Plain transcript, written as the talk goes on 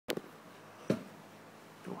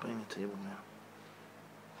Putting the table now.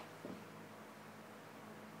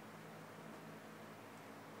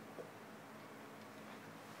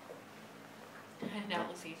 And now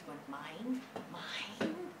Lucie's going, mine?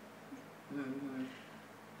 Mine? Mm-hmm.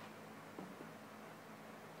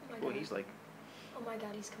 Oh, he's like, oh my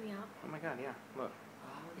god, he's coming out. oh my god, yeah, look. Oh,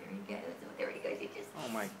 there he goes. Oh, there he goes. He just. Oh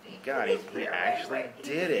my god, he actually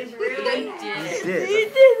did it. Really He did.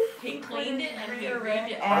 did. He cleaned it and he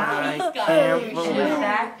rigged it. I He's got can't it. believe He it.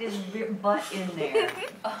 backed his butt in there.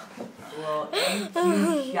 Well, ain't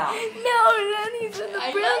you shocked? No, Lenny's in the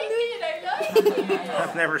I like it.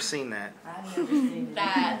 I've never seen that. I've never seen it.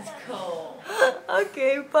 That's cool.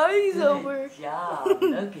 Okay, party's Good over. job.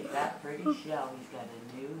 Look at that pretty show. He's got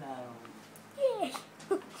a new home. Yay.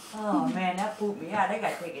 Oh man, that pooped me out. I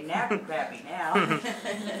gotta take a nappy crappy now.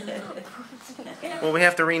 Well, we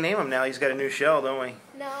have to rename him now. He's got a new shell, don't we?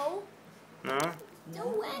 No. No? No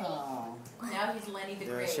way. Oh. Now he's Lenny the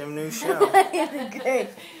There's Great. him new shell. Great.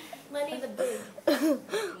 Lenny the big.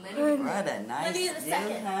 Lenny the What a nice Lenny the new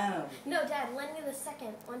second. home. No, Dad, Lenny the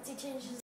second. Once he changes